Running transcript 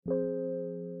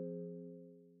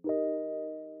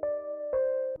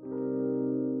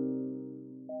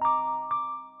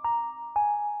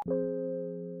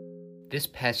This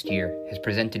past year has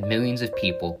presented millions of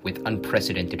people with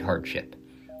unprecedented hardship.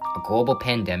 A global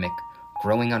pandemic,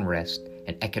 growing unrest,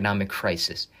 and economic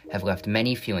crisis have left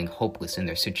many feeling hopeless in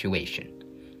their situation.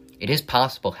 It is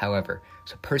possible, however,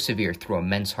 to persevere through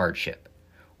immense hardship.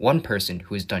 One person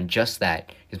who has done just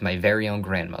that is my very own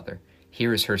grandmother.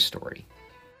 Here is her story.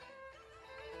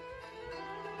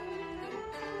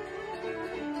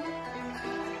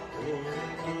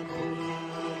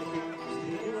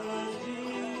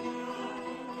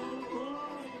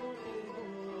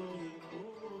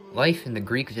 Life in the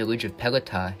Greek village of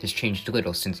Pelata has changed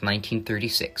little since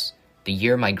 1936, the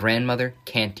year my grandmother,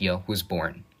 Kantia, was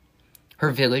born.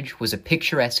 Her village was a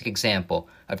picturesque example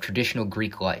of traditional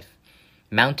Greek life.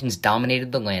 Mountains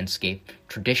dominated the landscape,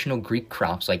 traditional Greek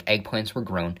crops like eggplants were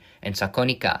grown, and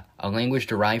Sakonika, a language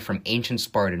derived from ancient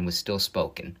Spartan, was still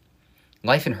spoken.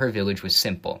 Life in her village was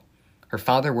simple. Her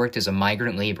father worked as a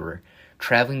migrant laborer,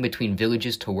 traveling between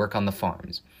villages to work on the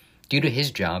farms. Due to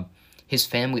his job, his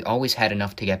family always had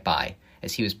enough to get by,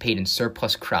 as he was paid in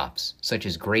surplus crops, such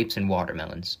as grapes and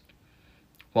watermelons.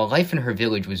 While life in her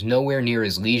village was nowhere near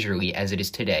as leisurely as it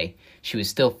is today, she was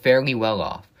still fairly well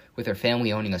off, with her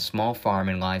family owning a small farm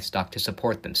and livestock to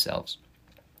support themselves.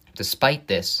 Despite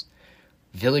this,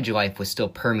 village life was still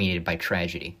permeated by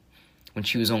tragedy. When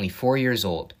she was only 4 years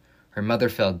old, her mother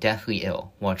fell deathly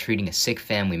ill while treating a sick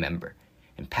family member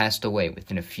and passed away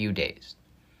within a few days.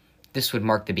 This would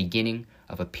mark the beginning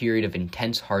of a period of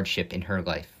intense hardship in her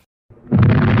life.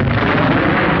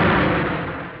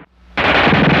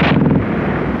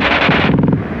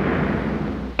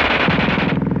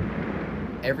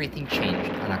 Everything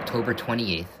changed on October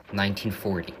 28,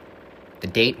 1940, the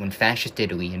date when fascist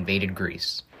Italy invaded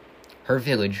Greece. Her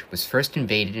village was first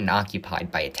invaded and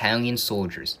occupied by Italian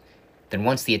soldiers, then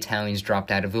once the Italians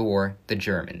dropped out of the war, the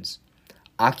Germans.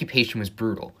 Occupation was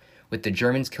brutal, with the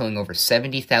Germans killing over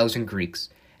 70,000 Greeks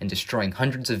and destroying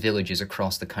hundreds of villages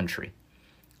across the country.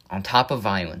 On top of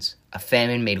violence, a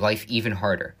famine made life even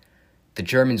harder. The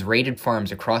Germans raided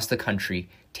farms across the country,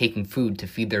 taking food to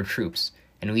feed their troops,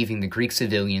 and leaving the Greek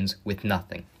civilians with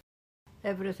nothing.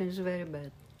 Everything is very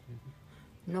bad.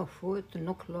 No food,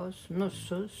 no clothes, no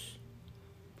shoes,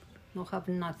 no have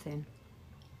nothing.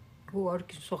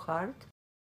 Working so hard.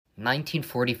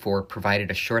 1944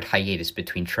 provided a short hiatus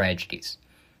between tragedies.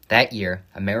 That year,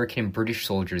 American and British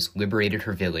soldiers liberated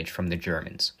her village from the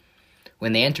Germans.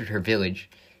 When they entered her village,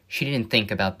 she didn't think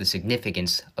about the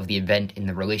significance of the event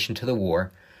in relation to the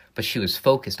war, but she was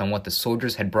focused on what the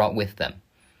soldiers had brought with them.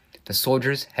 The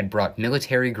soldiers had brought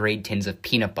military-grade tins of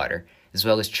peanut butter, as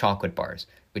well as chocolate bars,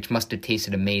 which must have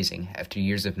tasted amazing after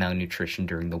years of malnutrition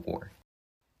during the war.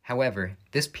 However,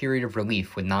 this period of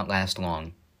relief would not last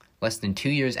long. Less than 2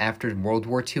 years after World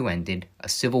War II ended, a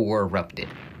civil war erupted,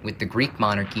 with the Greek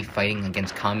monarchy fighting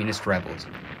against communist rebels.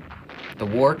 The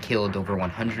war killed over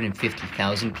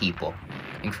 150,000 people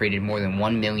and created more than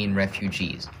 1 million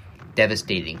refugees,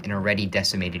 devastating an already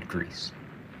decimated Greece.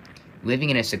 Living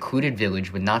in a secluded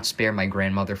village would not spare my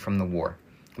grandmother from the war,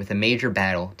 with a major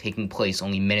battle taking place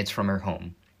only minutes from her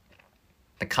home.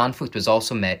 The conflict was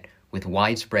also met with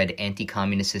widespread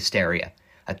anti-communist hysteria,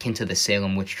 akin to the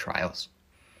Salem witch trials.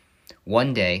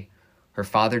 One day, her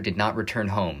father did not return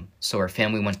home, so her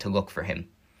family went to look for him.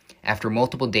 After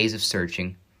multiple days of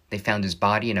searching, they found his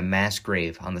body in a mass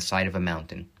grave on the side of a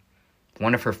mountain.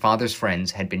 One of her father's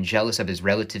friends had been jealous of his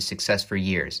relative's success for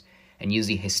years and used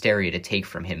the hysteria to take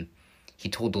from him. He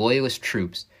told loyalist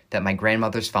troops that my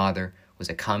grandmother's father was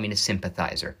a communist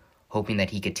sympathizer, hoping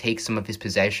that he could take some of his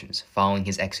possessions following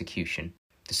his execution.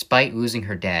 Despite losing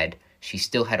her dad, she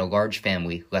still had a large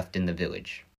family left in the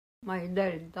village. My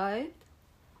dad died.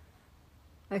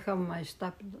 I have my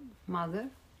stepmother,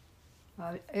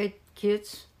 8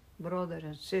 kids, brothers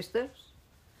and sisters.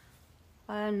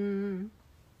 And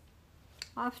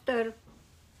after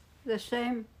the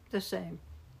same,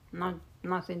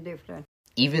 nothing different.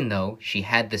 Even though she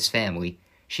had this family,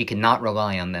 she could not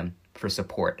rely on them for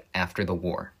support after the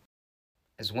war.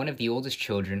 As one of the oldest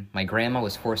children, my grandma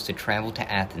was forced to travel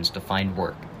to Athens to find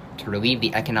work, to relieve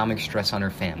the economic stress on her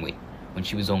family, when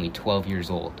she was only 12 years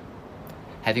old.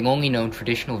 Having only known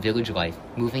traditional village life,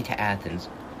 moving to Athens,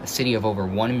 a city of over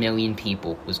 1 million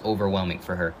people, was overwhelming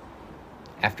for her.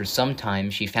 After some time,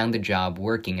 she found a job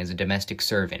working as a domestic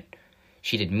servant.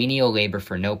 She did menial labor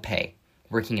for no pay,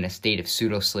 working in a state of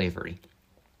pseudo-slavery.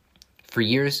 For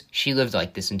years, she lived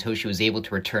like this until she was able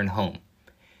to return home.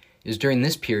 It was during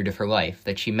this period of her life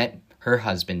that she met her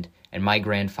husband and my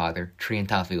grandfather,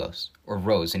 Triantaphilos, or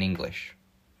Rose in English.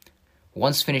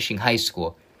 Once finishing high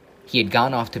school, he had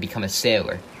gone off to become a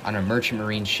sailor on a merchant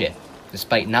marine ship,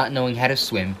 despite not knowing how to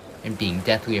swim and being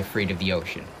deathly afraid of the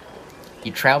ocean. He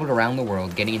traveled around the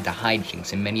world getting into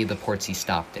hijinks in many of the ports he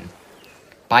stopped in.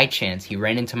 By chance, he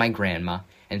ran into my grandma,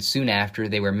 and soon after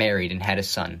they were married and had a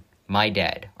son, my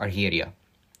dad, Argelia.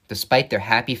 Despite their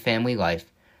happy family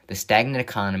life, the stagnant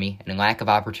economy and lack of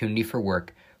opportunity for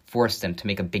work forced them to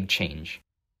make a big change.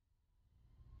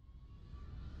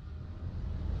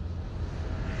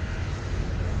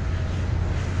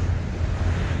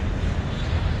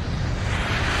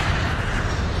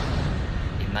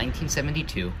 In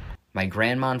 1972, my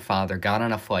grandma and father got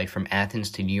on a flight from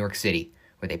Athens to New York City,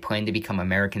 where they planned to become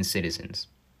American citizens.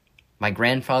 My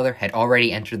grandfather had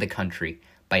already entered the country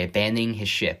by abandoning his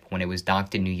ship when it was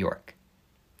docked in New York.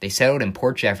 They settled in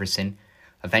Port Jefferson,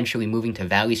 eventually moving to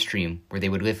Valley Stream, where they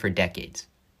would live for decades.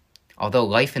 Although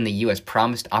life in the U.S.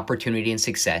 promised opportunity and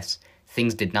success,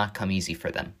 things did not come easy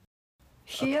for them.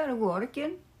 Here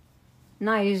working,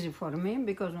 not easy for me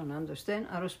because I don't understand,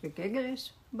 I don't speak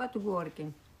English, but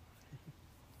working.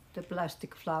 The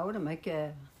plastic flower make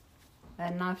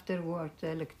and afterward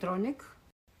electronic.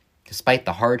 Despite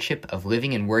the hardship of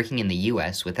living and working in the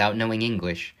U.S. without knowing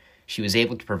English, she was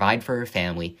able to provide for her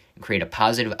family and create a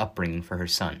positive upbringing for her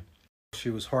son. She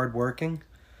was hardworking.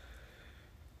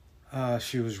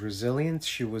 She was resilient.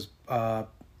 She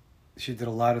did a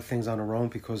lot of things on her own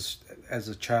because as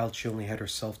a child she only had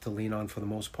herself to lean on for the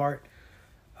most part.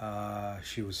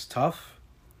 She was tough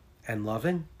and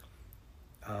loving.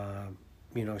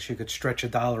 She could stretch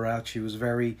 $1 out. She was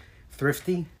very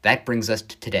thrifty. That brings us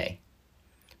to today.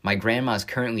 My grandma is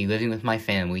currently living with my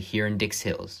family here in Dix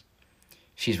Hills.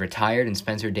 She's retired and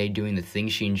spends her day doing the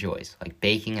things she enjoys, like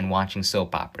baking and watching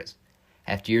soap operas.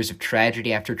 After years of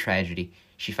tragedy after tragedy,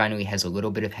 she finally has a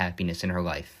little bit of happiness in her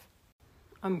life.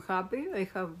 I'm happy. I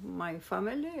have my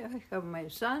family. I have my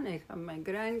son. I have my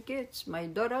grandkids, my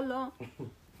daughter-in-law.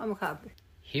 I'm happy.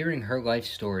 Hearing her life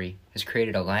story has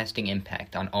created a lasting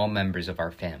impact on all members of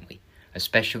our family,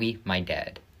 especially my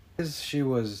dad. She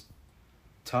was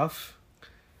tough.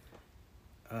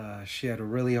 She had a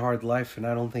really hard life, and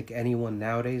I don't think anyone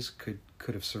nowadays could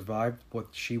have survived what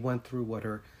she went through, what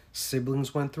her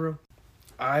siblings went through.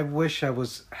 I wish I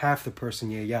was half the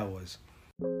person Yaya was.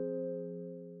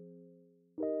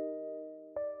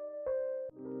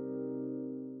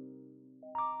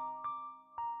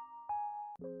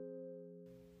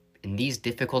 In these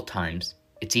difficult times,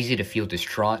 it's easy to feel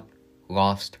distraught,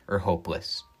 lost, or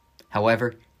hopeless.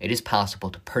 However, it is possible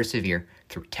to persevere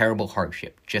through terrible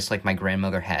hardship, just like my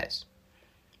grandmother has.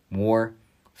 War,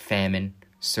 famine,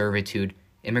 servitude,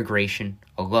 immigration,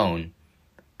 alone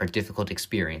are difficult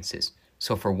experiences,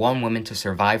 so for one woman to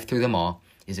survive through them all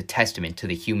is a testament to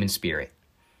the human spirit.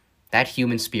 That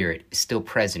human spirit is still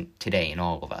present today in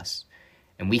all of us,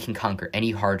 and we can conquer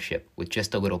any hardship with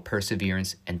just a little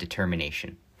perseverance and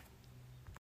determination.